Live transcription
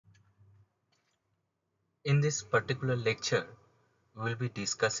In this particular lecture, we will be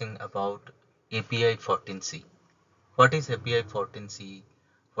discussing about API 14C. What is API 14C?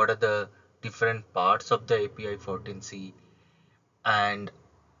 What are the different parts of the API 14C? And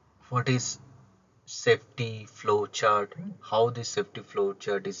what is safety flow chart? How this safety flow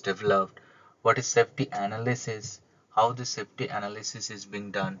chart is developed? What is safety analysis? How the safety analysis is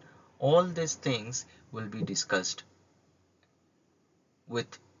being done? All these things will be discussed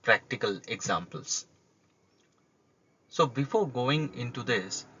with practical examples. So before going into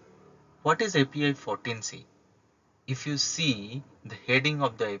this, what is API 14C? If you see the heading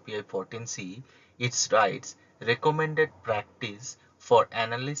of the API 14C, it writes recommended practice for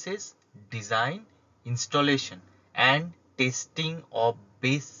analysis, design, installation and testing of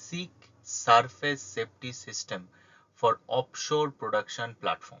basic surface safety system for offshore production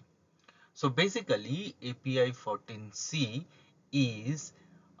platform. So basically API 14C is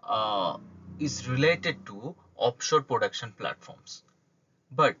uh, is related to offshore production platforms.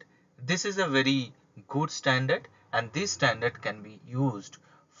 But this is a very good standard, and this standard can be used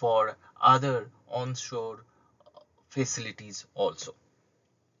for other onshore facilities also.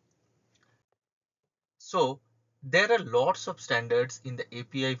 So there are lots of standards in the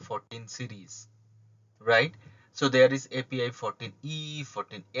API 14 series, right? So there is API 14E,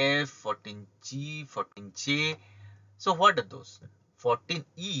 14F, 14G, 14J. So what are those?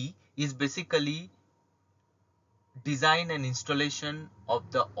 14E is basically design and installation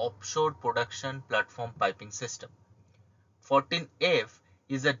of the offshore production platform piping system. 14F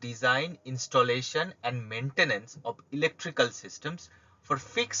is a design, installation and maintenance of electrical systems for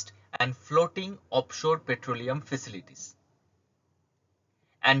fixed and floating offshore petroleum facilities.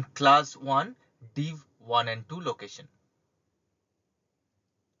 And Class 1 Div 1 and 2 location.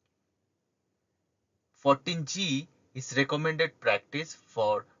 14G is recommended practice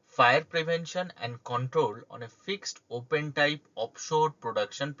for fire prevention and control on a fixed open type offshore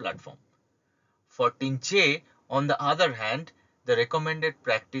production platform. 14J, on the other hand, the recommended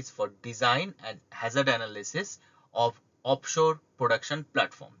practice for design and hazard analysis of offshore production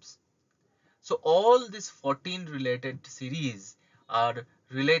platforms. So all these 14 related series are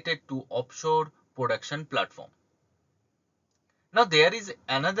related to offshore production platform. Now there is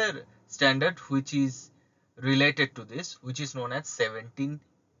another standard which is related to this, which is known as 17V.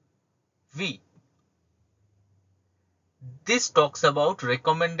 This talks about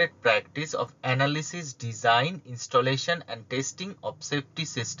recommended practice of analysis, design, installation and testing of safety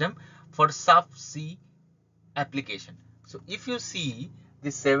system for subsea application. So if you see the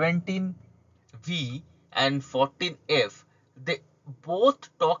 17V and 14F, they both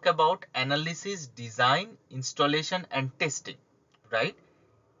talk about analysis, design, installation and testing, right?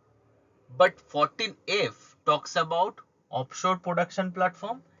 But 14F talks about offshore production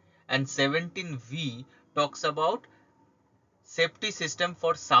platform and 17V talks about safety system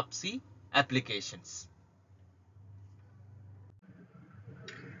for subsea applications.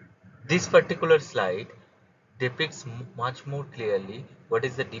 This particular slide depicts much more clearly what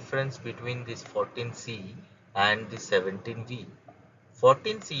is the difference between this 14C and the 17V.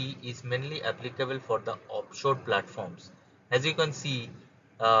 14C is mainly applicable for the offshore platforms. As you can see,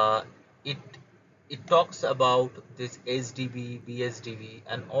 uh, it it talks about this SDB, BSDB,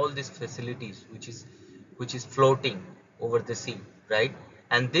 and all these facilities which is floating over the sea, right?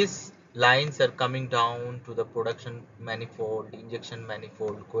 And these lines are coming down to the production manifold, injection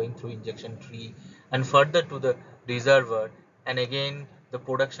manifold, going through injection tree, and further to the reservoir. And again, the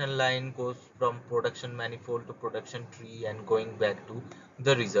production line goes from production manifold to production tree and going back to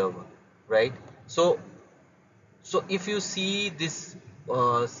the reservoir, right? So if you see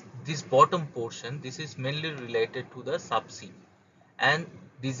uh, this bottom portion, this is mainly related to the subsea, and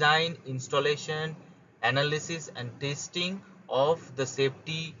design, installation, analysis and testing of the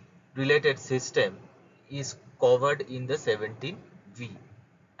safety related system is covered in the 17V.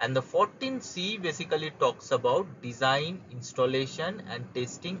 And the 14C basically talks about design, installation and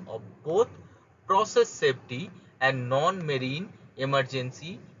testing of both process safety and non-marine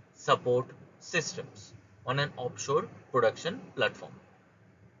emergency support systems on an offshore production platform.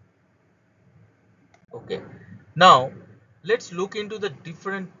 Okay, now let's look into the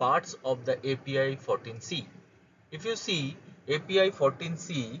different parts of the API 14C. If you see, API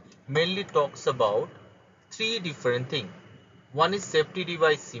 14C mainly talks about three different things. One is safety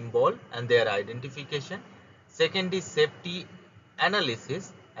device symbol and their identification. Second is safety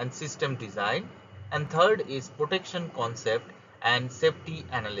analysis and system design. And third is protection concept and safety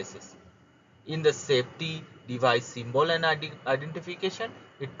analysis. In the safety device symbol and identification,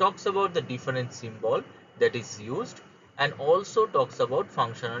 it talks about the different symbol that is used and also talks about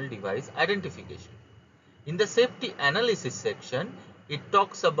functional device identification. In the safety analysis section, it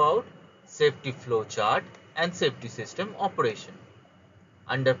talks about safety flow chart and safety system operation.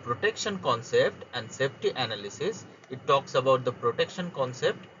 Under protection concept and safety analysis, it talks about the protection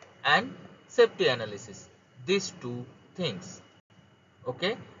concept and safety analysis. These two things.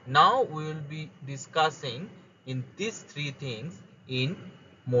 Okay. Now we will be discussing in these three things in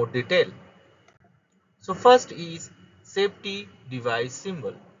more detail. So first is safety device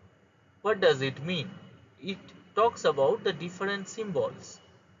symbol. What does it mean? It talks about the different symbols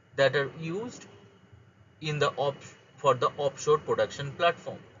that are used in the for the offshore production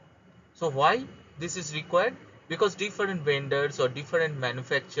platform. So why this is required? Because different vendors or different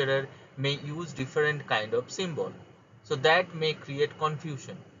manufacturer may use different kind of symbol. So that may create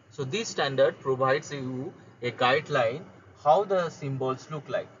confusion. So this standard provides you a guideline how the symbols look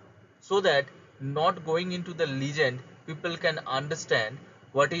like, so that not going into the legend, people can understand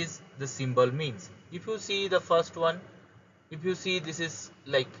what is the symbol means. If you see the first one, if you see, this is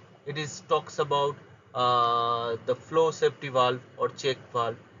like it is talks about the flow safety valve or check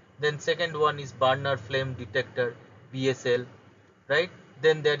valve. Then second one is burner flame detector, BSL, right?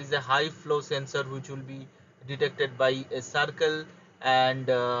 Then there is a high flow sensor which will be detected by a circle, and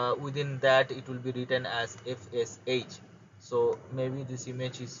within that it will be written as FSH. So maybe this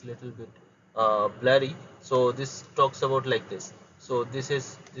image is little bit blurry, so this talks about like this. So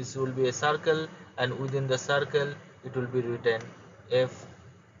this will be a circle, and within the circle it will be written F,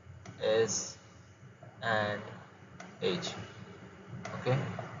 S and H. Okay.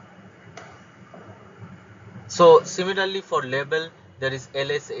 So similarly for level there is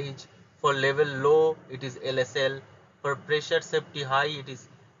LSH, for level low it is LSL, for pressure safety high it is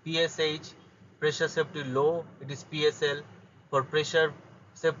PSH, pressure safety low it is PSL, for pressure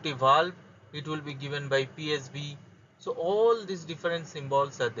safety valve it will be given by PSV. So all these different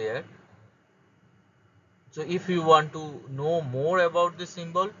symbols are there. So if you want to know more about the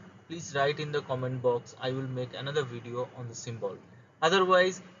symbol, please write in the comment box. I will make another video on the symbol.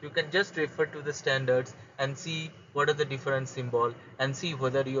 Otherwise, you can just refer to the standards and see what are the different symbol, and see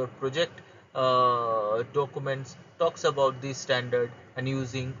whether your project documents talks about this standard and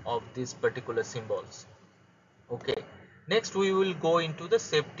using of these particular symbols. Okay. Next, we will go into the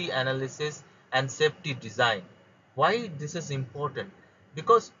safety analysis and safety design. Why this is important?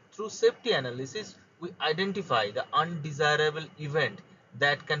 Because through safety analysis, we identify the undesirable event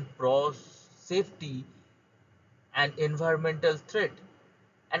that can pose safety and environmental threat.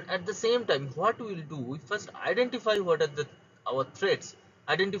 And at the same time, what we will do, we first identify what are our threats,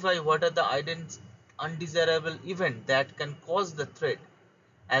 identify what are the undesirable event that can cause the threat,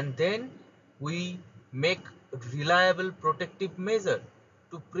 and then we make reliable protective measure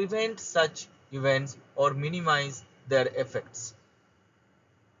to prevent such events or minimize their effects.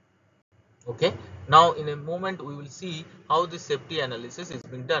 Okay, now in a moment we will see how this safety analysis is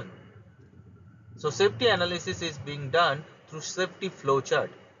being done. So safety analysis is being done through safety flow chart.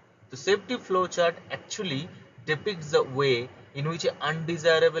 The safety flow chart actually depicts the way in which an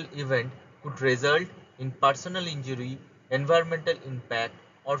undesirable event could result in personal injury, environmental impact,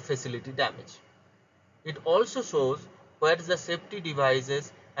 or facility damage. It also shows where the safety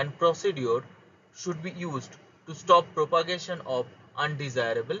devices and procedure should be used to stop propagation of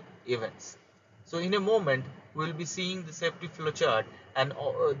undesirable events. So in a moment we will be seeing the safety flow chart, and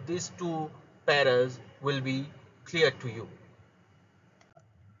these two paras will be clear to you.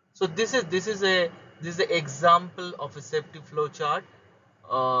 So this is an example of a safety flow chart.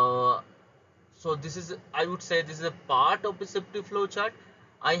 Uh, so this is, I would say, this is a part of a safety flow chart.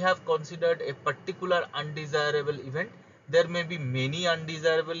 I have considered a particular undesirable event. There may be many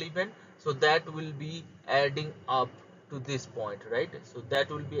undesirable events, so that will be adding up to this point, right? So that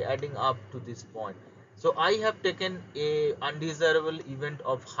will be adding up to this point. So I have taken a undesirable event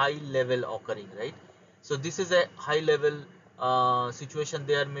of high level occurring, right? So this is a high level situation.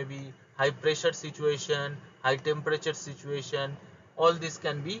 There may be high pressure situation, high temperature situation. All this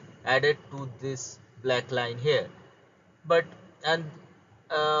can be added to this black line here. But and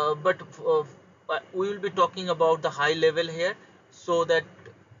but we will be talking about the high level here, so that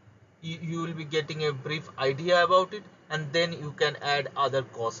you will be getting a brief idea about it, and then you can add other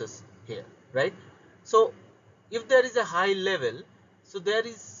causes here, right? So if there is a high level, so there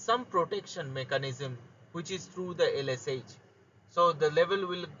is some protection mechanism which is through the LSH. So the level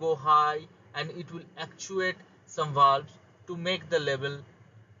will go high and it will actuate some valves to make the level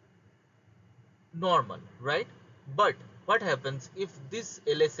normal, right? But what happens if this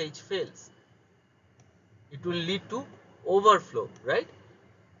LSH fails? It will lead to overflow, right?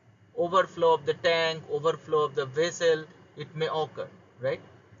 Overflow of the tank, overflow of the vessel, it may occur, right?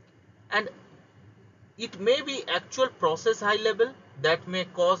 And it may be actual process high level that may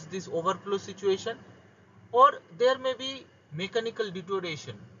cause this overflow situation, or there may be mechanical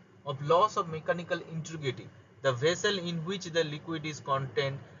deterioration of loss of mechanical integrity. The vessel in which the liquid is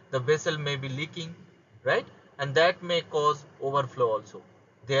contained, the vessel may be leaking, right? And that may cause overflow also.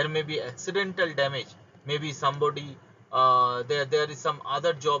 There may be accidental damage. Maybe somebody, there is some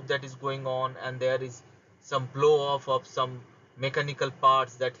other job that is going on, and there is some blow off of some mechanical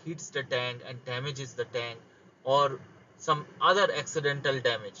parts that hits the tank and damages the tank, or some other accidental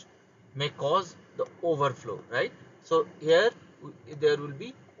damage may cause the overflow, right? So here there will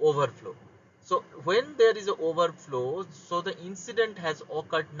be overflow. So when there is an overflow, so the incident has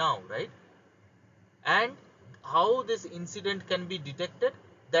occurred now, right? And how this incident can be detected?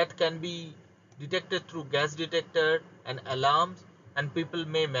 That can be detected through gas detector and alarms, and people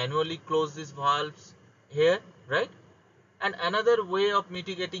may manually close these valves here, right? And another way of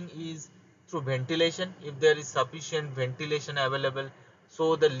mitigating is through ventilation. If there is sufficient ventilation available,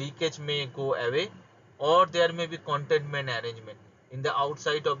 so the leakage may go away, or there may be containment arrangement. In the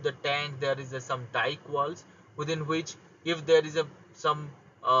outside of the tank, there is some dike walls within which, if there is some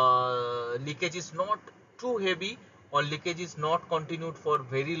leakage is not too heavy, or leakage is not continued for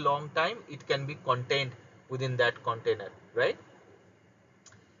very long time, it can be contained within that container, right?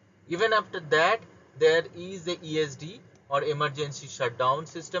 Even after that, there is the ESD or emergency shutdown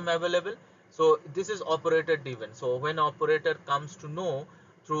system available. So this is operator driven. So when operator comes to know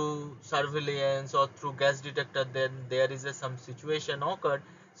through surveillance or through gas detector, then there is some situation occurred,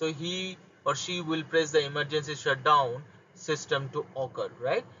 so he or she will press the emergency shutdown system to occur,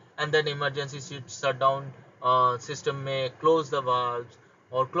 right? And then emergency shutdown system may close the valves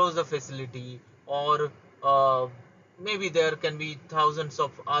or close the facility, or uh, maybe there can be thousands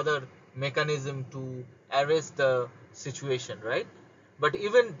of other mechanism to arrest the situation, right? But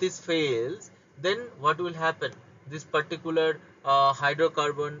even this fails, then what will happen? This particular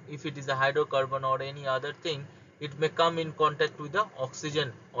hydrocarbon, if it is a hydrocarbon or any other thing, it may come in contact with the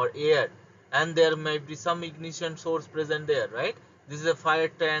oxygen or air, and there may be some ignition source present there, right? This is a fire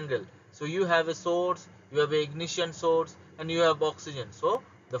triangle. So you have a source, you have a ignition source, and you have oxygen. So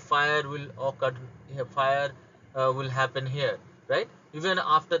the fire will occur, fire will happen here, right? Even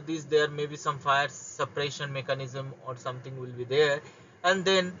after this, there may be some fire suppression mechanism or something will be there, and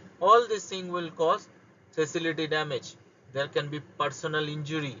then all this thing will cause facility damage. There can be personal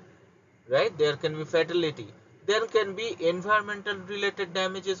injury, right? There can be fatality. There can be environmental related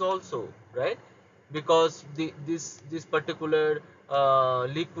damages also, right? Because this particular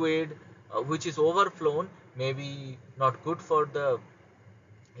liquid which is overflown may be not good for the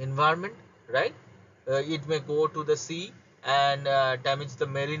environment, right? It may go to the sea and damage the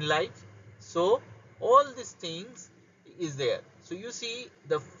marine life. So all these things is there. So you see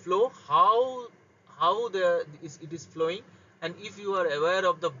the flow, how it is flowing. And if you are aware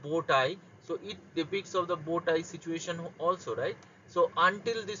of the bow tie, so it depicts of the bow tie situation also, right? So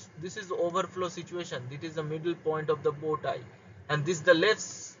until this is the overflow situation, this is the middle point of the bow tie, and this the left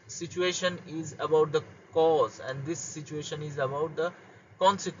situation is about the cause, and this situation is about the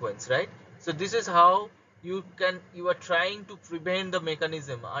consequence, right? So this is how you are trying to prevent the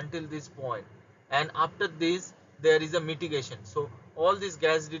mechanism until this point, and after this there is a mitigation. So all these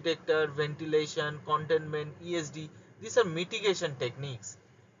gas detector, ventilation, containment, ESD, these are mitigation techniques,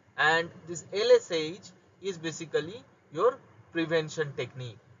 and this LSH is basically your prevention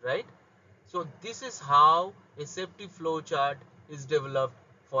technique, right? So this is how a safety flow chart is developed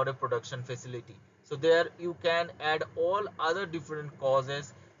for a production facility. So there you can add all other different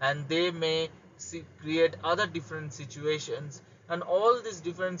causes, and they may create other different situations, and all these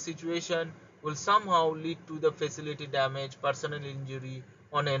different situation will somehow lead to the facility damage, personal injury,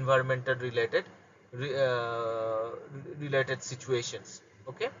 on environmental related situations.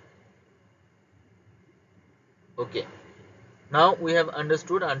 Okay. Okay. Now we have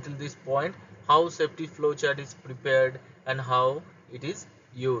understood until this point how safety flowchart is prepared and how it is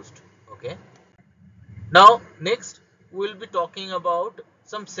used. Okay. Now next we will be talking about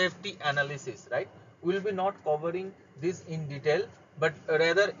some safety analysis, right? We will be not covering this in detail, but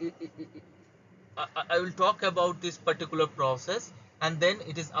rather I will talk about this particular process, and then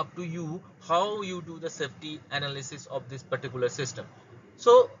it is up to you how you do the safety analysis of this particular system.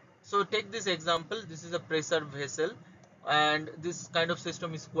 So, so take this example. This is a pressure vessel, and this kind of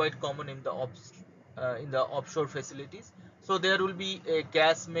system is quite common in the offshore facilities. So there will be a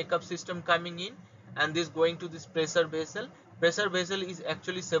gas makeup system coming in, and this going to this pressure vessel. Pressure vessel is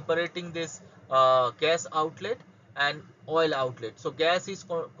actually separating this gas outlet and oil outlet. So gas is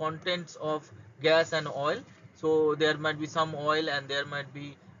contents of gas and oil. So there might be some oil, and there might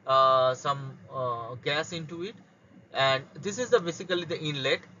be gas into it, and this is the basically the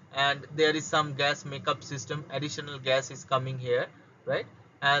inlet, and there is some gas makeup system, additional gas is coming here, right?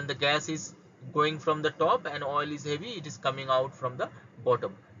 And the gas is going from the top and oil is heavy, it is coming out from the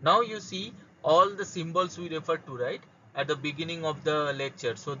bottom. Now you see all the symbols we referred to, right, at the beginning of the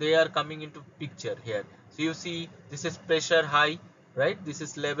lecture, so they are coming into picture here. So you see this is pressure high, right, this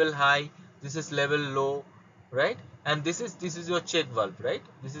is level high, this is level low, right? And this is your check valve, right?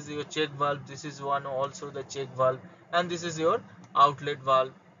 This is your check valve, this is one also the check valve, and this is your outlet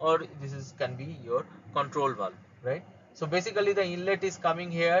valve, or this is can be your control valve, right? So basically the inlet is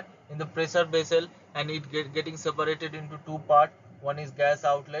coming here in the pressure vessel, and it getting separated into two part. One is gas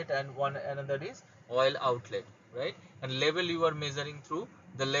outlet and one another is oil outlet, right? And level you are measuring through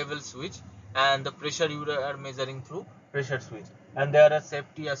the level switch, and the pressure you are measuring through pressure switch, and there are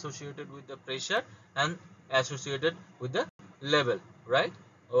safety associated with the pressure and associated with the level, right?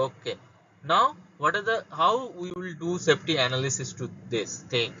 Okay, now what are the how we will do safety analysis to this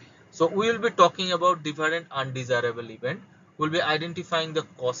thing? So we will be talking about different undesirable event, we'll be identifying the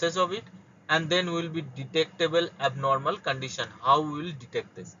causes of it, and then we will be detectable abnormal condition, how we will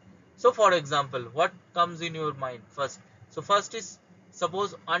detect this. So for example, what comes in your mind first? So first is,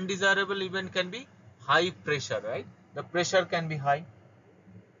 suppose undesirable event can be high pressure, right? The pressure can be high,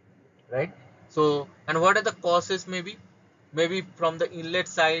 right? So, and what are the causes? Maybe from the inlet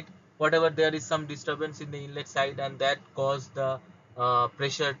side, whatever there is some disturbance in the inlet side, and that caused the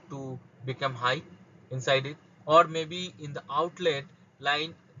pressure to become high inside it. Or maybe in the outlet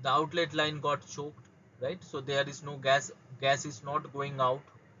line, the outlet line got choked, right? So there is no gas is not going out.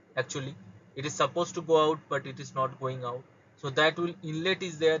 Actually it is supposed to go out, but it is not going out. So that will, inlet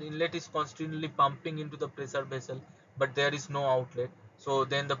is there, inlet is constantly pumping into the pressure vessel, but there is no outlet. So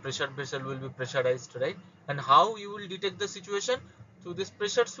then the pressure vessel will be pressurized, right? And how you will detect the situation? Through this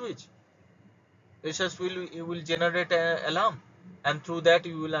pressure switch. Pressures will generate an alarm, and through that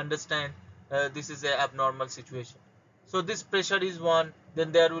you will understand this is a abnormal situation. So this pressure is one,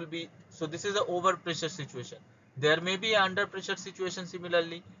 then there will be, so this is a over pressure situation. There may be under pressure situation,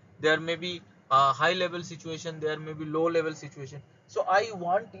 similarly there may be a high level situation, there may be low level situation. So I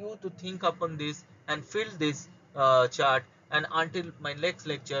want you to think upon this and fill this chart, and until my next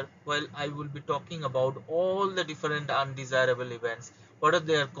lecture, well, I will be talking about all the different undesirable events, what are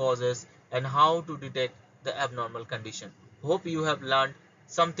their causes, and how to detect the abnormal condition. Hope you have learned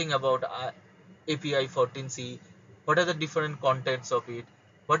something about API 14C, what are the different contents of it,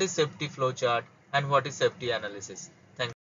 what is safety flow chart, and what is safety analysis.